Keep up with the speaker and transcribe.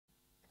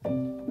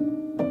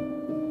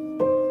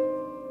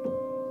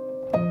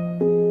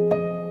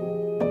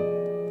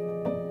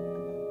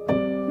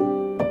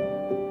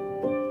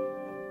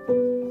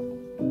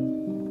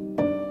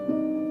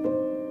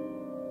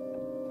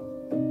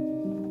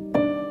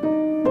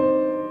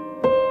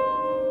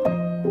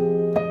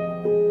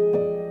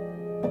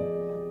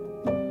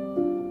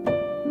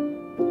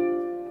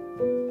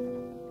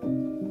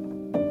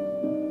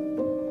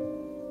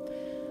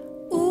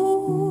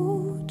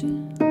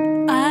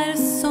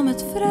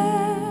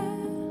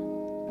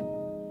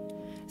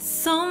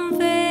som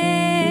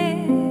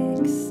växer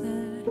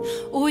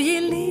och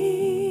ger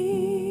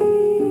liv.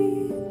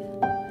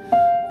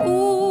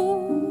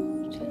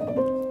 Ord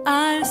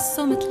är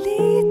som ett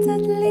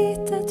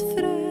litet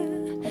frö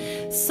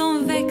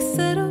som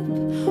växer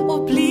upp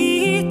och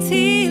blir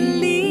till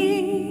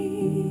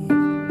liv.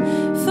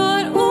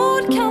 För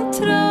ord kan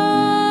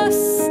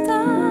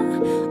trösta,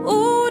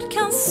 ord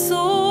kan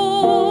såra.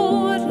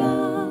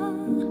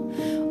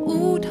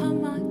 Ord har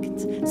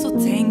makt, så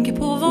tänk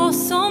på vad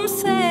som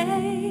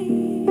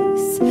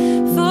sägs.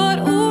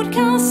 För ord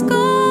kan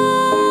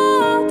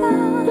skada,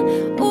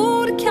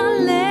 ord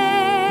kan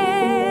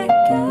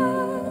läka.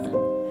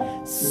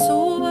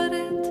 Så var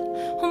rädd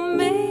om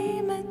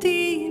mig med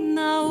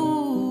dina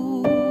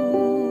ord.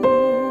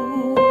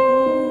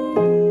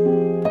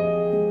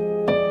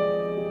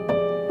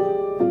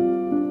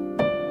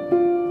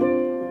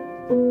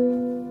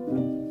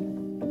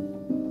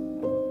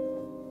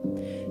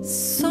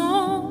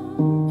 Som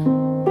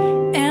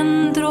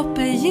en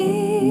droppe gift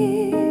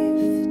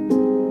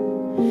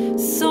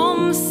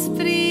som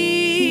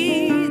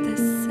sprider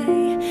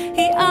sig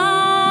i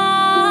allt.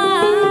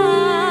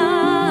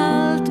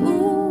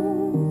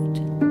 Ord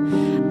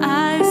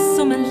är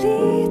som en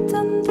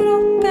liten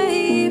droppe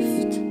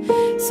gift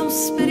som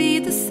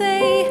sprider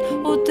sig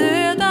och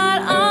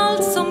dödar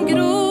allt som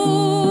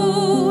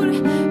gror.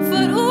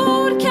 För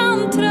ord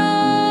kan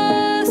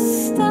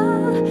trösta,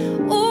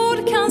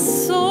 ord kan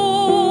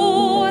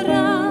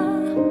såra.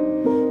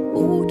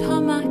 Ord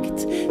har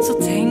makt, så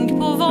tänk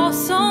på vad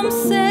som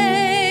sägs.